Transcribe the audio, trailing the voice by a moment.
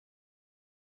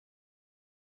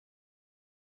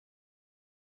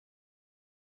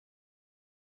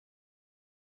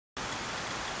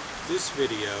This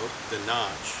video, The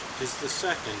Notch, is the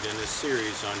second in a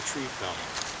series on tree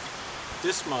felling.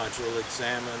 This module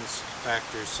examines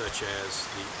factors such as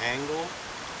the angle,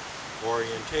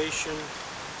 orientation,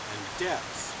 and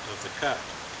depth of the cut,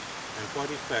 and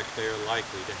what effect they are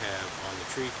likely to have on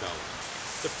the tree felling.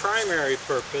 The primary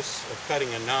purpose of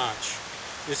cutting a notch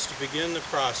is to begin the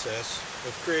process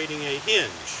of creating a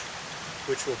hinge,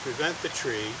 which will prevent the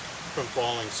tree from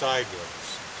falling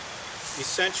sideways.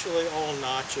 Essentially, all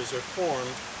notches are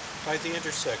formed by the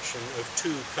intersection of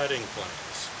two cutting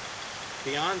planes.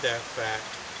 Beyond that fact,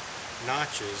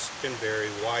 notches can vary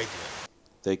widely.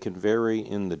 They can vary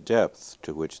in the depth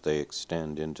to which they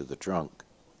extend into the trunk.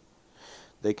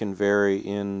 They can vary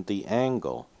in the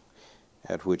angle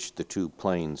at which the two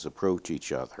planes approach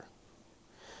each other.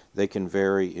 They can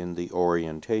vary in the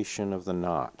orientation of the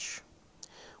notch.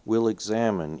 We'll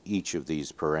examine each of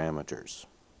these parameters.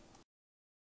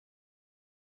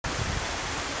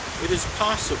 It is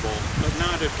possible, but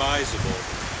not advisable,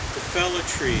 to fell a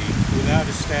tree without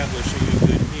establishing a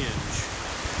good hinge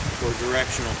for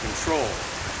directional control.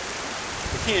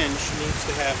 The hinge needs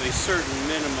to have a certain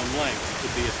minimum length to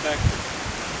be effective.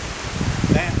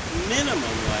 That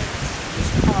minimum length is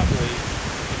probably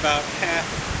about half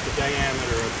the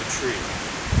diameter of the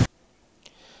tree.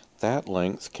 That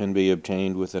length can be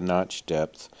obtained with a notch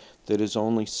depth that is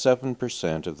only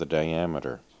 7% of the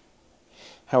diameter.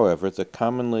 However, the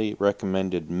commonly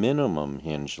recommended minimum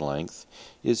hinge length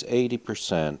is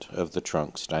 80% of the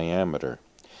trunk's diameter.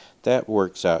 That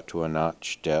works out to a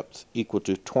notch depth equal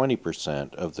to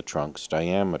 20% of the trunk's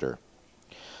diameter.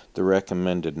 The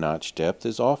recommended notch depth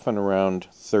is often around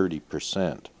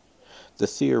 30%. The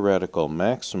theoretical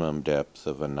maximum depth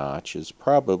of a notch is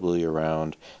probably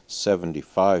around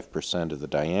 75% of the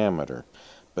diameter,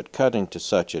 but cutting to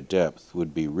such a depth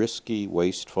would be risky,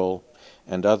 wasteful,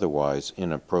 and otherwise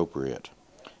inappropriate.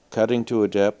 Cutting to a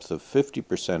depth of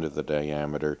 50% of the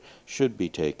diameter should be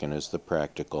taken as the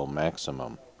practical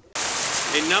maximum.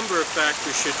 A number of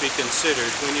factors should be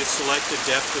considered when you select a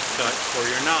depth of cut for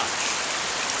your notch.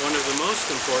 One of the most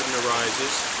important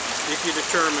arises if you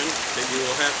determine that you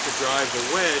will have to drive the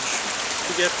wedge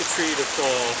to get the tree to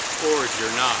fall towards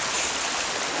your notch.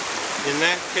 In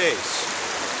that case,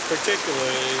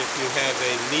 particularly if you have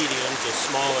a medium to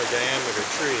smaller diameter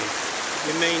tree,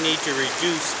 you may need to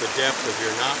reduce the depth of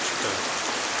your notch cut,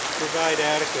 provide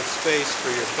adequate space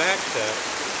for your back cut,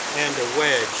 and a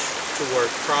wedge to work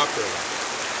properly.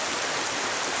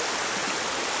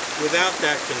 Without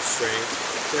that constraint,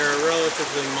 there are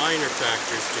relatively minor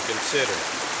factors to consider.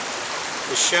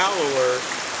 The shallower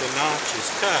the notch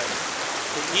is cut,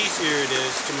 the easier it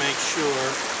is to make sure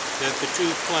that the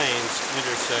two planes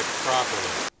intersect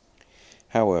properly.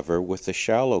 However, with the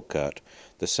shallow cut,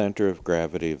 the center of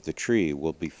gravity of the tree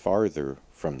will be farther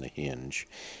from the hinge,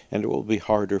 and it will be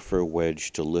harder for a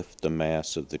wedge to lift the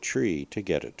mass of the tree to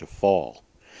get it to fall.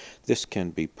 This can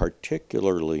be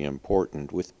particularly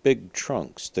important with big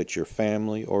trunks that your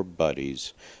family or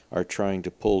buddies are trying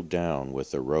to pull down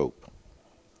with a rope.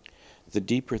 The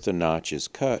deeper the notch is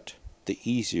cut, the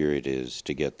easier it is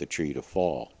to get the tree to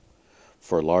fall.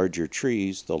 For larger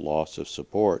trees, the loss of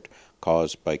support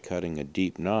caused by cutting a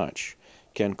deep notch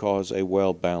can cause a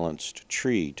well-balanced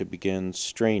tree to begin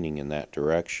straining in that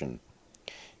direction.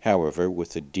 However,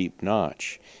 with a deep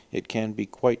notch, it can be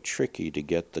quite tricky to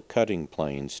get the cutting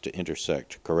planes to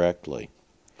intersect correctly.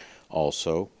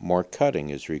 Also, more cutting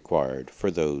is required for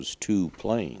those two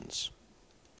planes.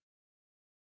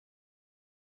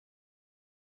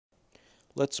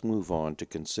 Let's move on to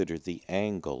consider the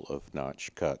angle of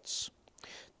notch cuts.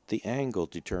 The angle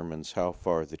determines how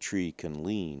far the tree can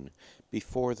lean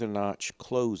before the notch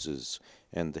closes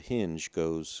and the hinge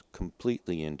goes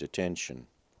completely into tension.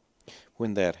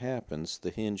 When that happens, the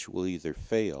hinge will either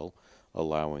fail,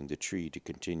 allowing the tree to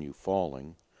continue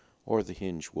falling, or the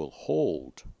hinge will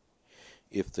hold.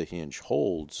 If the hinge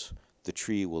holds, the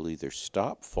tree will either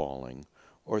stop falling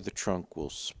or the trunk will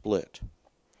split.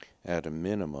 At a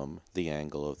minimum, the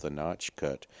angle of the notch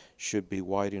cut should be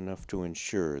wide enough to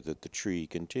ensure that the tree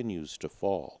continues to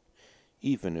fall,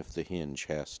 even if the hinge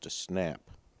has to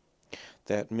snap.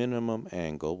 That minimum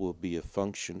angle will be a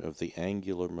function of the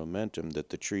angular momentum that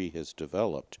the tree has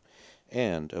developed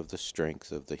and of the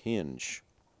strength of the hinge.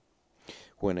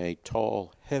 When a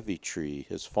tall, heavy tree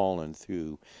has fallen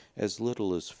through as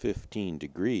little as 15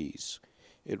 degrees,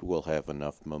 it will have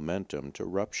enough momentum to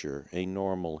rupture a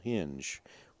normal hinge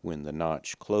when the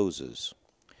notch closes.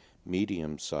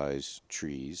 Medium-sized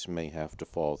trees may have to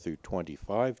fall through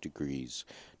 25 degrees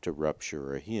to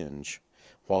rupture a hinge,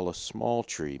 while a small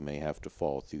tree may have to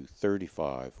fall through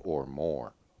 35 or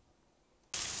more.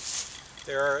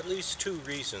 There are at least two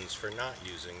reasons for not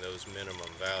using those minimum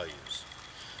values.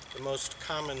 The most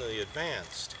commonly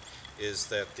advanced is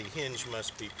that the hinge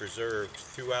must be preserved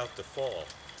throughout the fall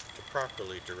to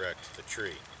properly direct the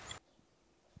tree.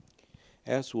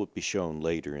 As will be shown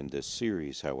later in this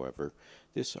series, however,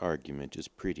 this argument is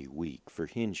pretty weak for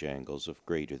hinge angles of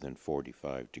greater than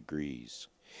 45 degrees.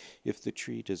 If the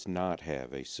tree does not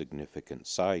have a significant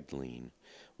side lean,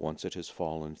 once it has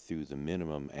fallen through the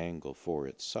minimum angle for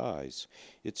its size,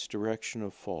 its direction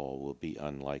of fall will be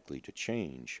unlikely to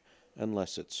change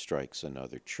unless it strikes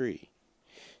another tree.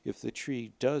 If the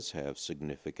tree does have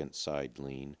significant side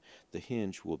lean, the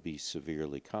hinge will be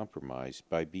severely compromised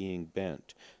by being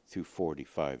bent through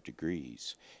 45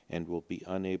 degrees and will be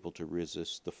unable to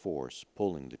resist the force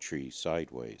pulling the tree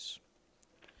sideways.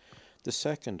 The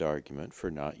second argument for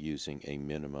not using a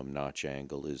minimum notch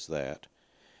angle is that,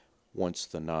 once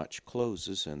the notch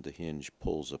closes and the hinge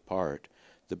pulls apart,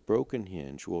 the broken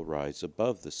hinge will rise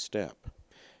above the step,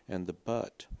 and the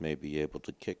butt may be able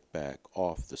to kick back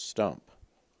off the stump.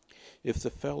 If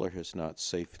the feller has not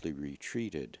safely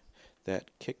retreated, that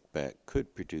kickback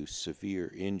could produce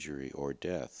severe injury or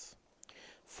death.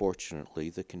 Fortunately,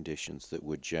 the conditions that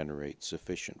would generate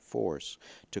sufficient force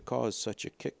to cause such a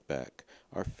kickback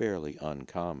are fairly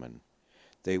uncommon.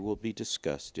 They will be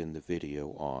discussed in the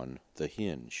video on the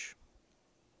hinge.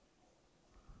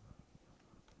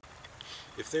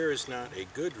 If there is not a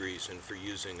good reason for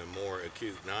using a more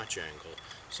acute notch angle,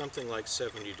 something like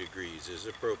 70 degrees is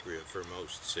appropriate for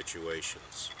most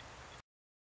situations.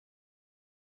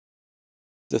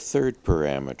 The third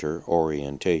parameter,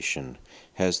 orientation,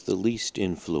 has the least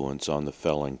influence on the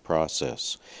felling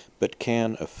process, but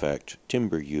can affect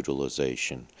timber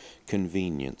utilization,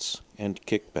 convenience, and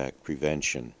kickback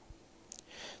prevention.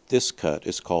 This cut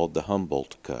is called the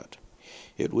Humboldt cut.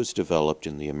 It was developed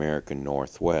in the American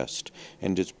Northwest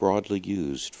and is broadly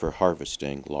used for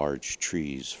harvesting large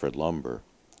trees for lumber.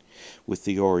 With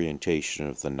the orientation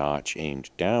of the notch aimed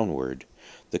downward,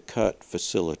 the cut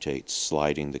facilitates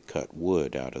sliding the cut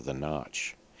wood out of the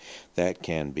notch. That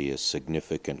can be a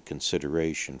significant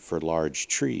consideration for large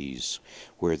trees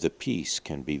where the piece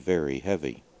can be very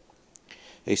heavy.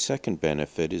 A second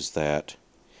benefit is that,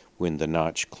 when the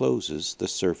notch closes, the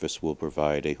surface will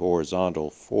provide a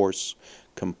horizontal force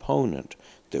component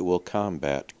that will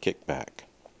combat kickback.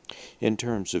 In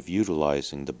terms of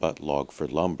utilizing the butt log for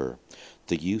lumber,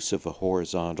 the use of a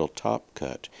horizontal top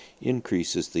cut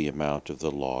increases the amount of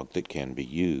the log that can be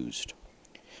used.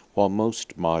 While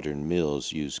most modern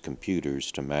mills use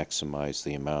computers to maximize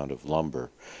the amount of lumber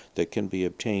that can be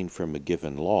obtained from a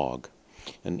given log,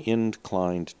 an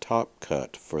inclined top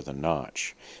cut for the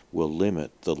notch will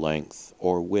limit the length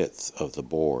or width of the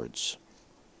boards.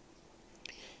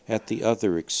 At the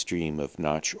other extreme of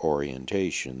notch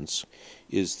orientations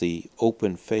is the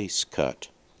open face cut.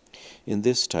 In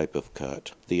this type of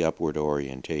cut, the upward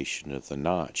orientation of the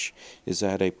notch is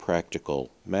at a practical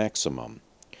maximum.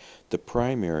 The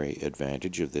primary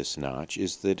advantage of this notch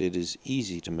is that it is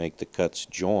easy to make the cuts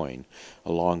join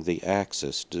along the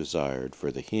axis desired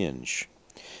for the hinge.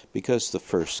 Because the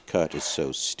first cut is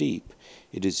so steep,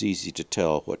 it is easy to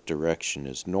tell what direction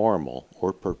is normal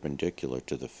or perpendicular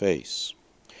to the face.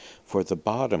 For the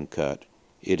bottom cut,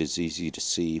 it is easy to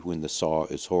see when the saw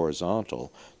is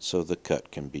horizontal, so the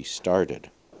cut can be started.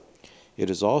 It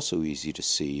is also easy to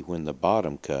see when the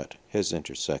bottom cut has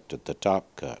intersected the top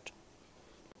cut.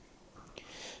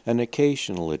 An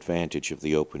occasional advantage of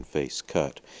the open face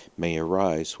cut may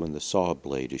arise when the saw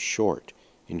blade is short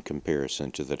in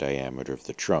comparison to the diameter of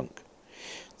the trunk.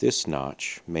 This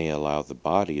notch may allow the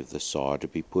body of the saw to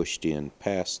be pushed in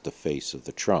past the face of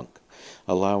the trunk,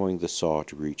 allowing the saw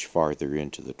to reach farther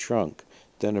into the trunk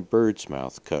than a bird's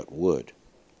mouth cut would.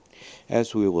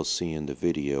 As we will see in the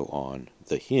video on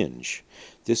the hinge,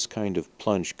 this kind of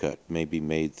plunge cut may be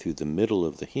made through the middle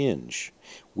of the hinge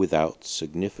without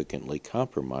significantly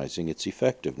compromising its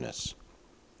effectiveness.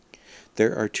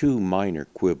 There are two minor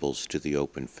quibbles to the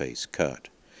open face cut.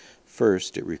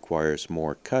 First, it requires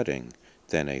more cutting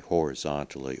than a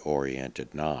horizontally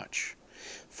oriented notch.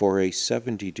 For a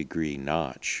 70-degree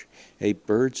notch, a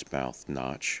bird's mouth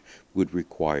notch would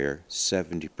require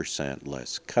 70%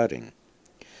 less cutting.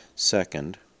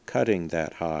 Second, cutting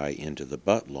that high into the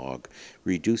butt log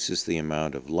reduces the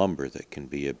amount of lumber that can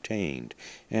be obtained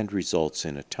and results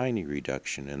in a tiny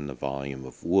reduction in the volume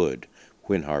of wood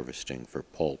when harvesting for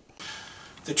pulp.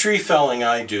 The tree felling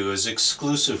I do is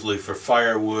exclusively for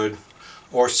firewood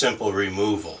or simple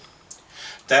removal.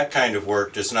 That kind of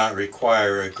work does not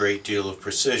require a great deal of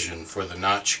precision for the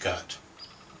notch cut.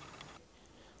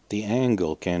 The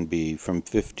angle can be from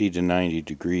 50 to 90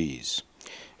 degrees,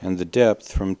 and the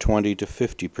depth from 20 to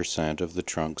 50% of the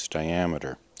trunk's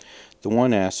diameter. The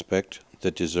one aspect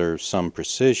that deserves some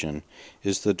precision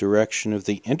is the direction of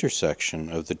the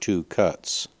intersection of the two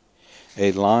cuts.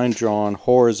 A line drawn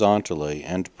horizontally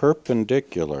and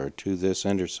perpendicular to this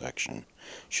intersection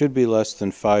should be less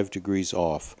than 5 degrees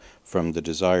off from the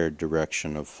desired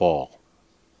direction of fall.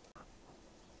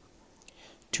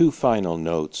 Two final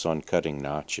notes on cutting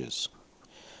notches.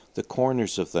 The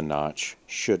corners of the notch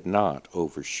should not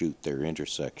overshoot their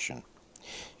intersection.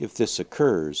 If this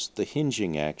occurs, the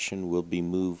hinging action will be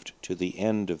moved to the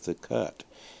end of the cut,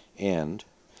 and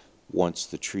once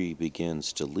the tree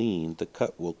begins to lean, the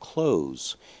cut will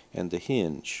close and the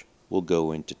hinge will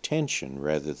go into tension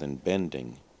rather than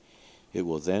bending. It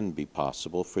will then be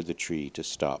possible for the tree to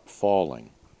stop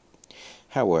falling.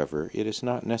 However, it is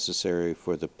not necessary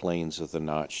for the planes of the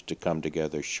notch to come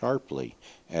together sharply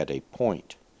at a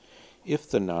point. If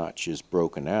the notch is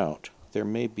broken out, there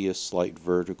may be a slight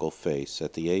vertical face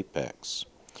at the apex.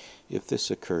 If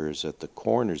this occurs at the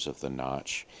corners of the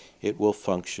notch, it will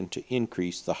function to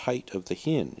increase the height of the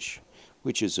hinge,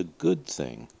 which is a good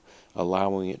thing,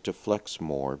 allowing it to flex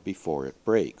more before it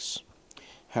breaks.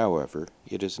 However,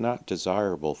 it is not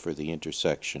desirable for the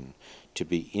intersection to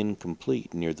be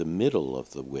incomplete near the middle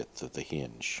of the width of the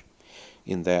hinge.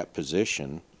 In that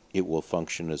position, it will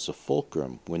function as a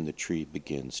fulcrum when the tree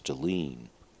begins to lean.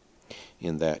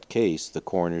 In that case, the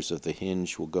corners of the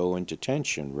hinge will go into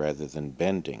tension rather than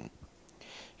bending.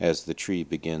 As the tree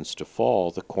begins to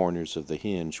fall, the corners of the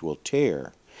hinge will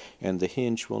tear, and the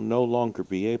hinge will no longer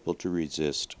be able to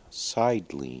resist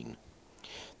side lean.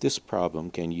 This problem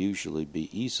can usually be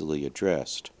easily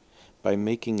addressed by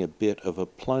making a bit of a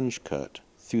plunge cut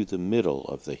through the middle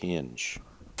of the hinge.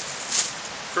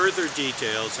 Further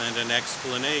details and an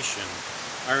explanation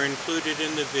are included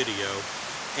in the video,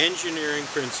 Engineering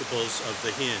Principles of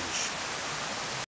the Hinge.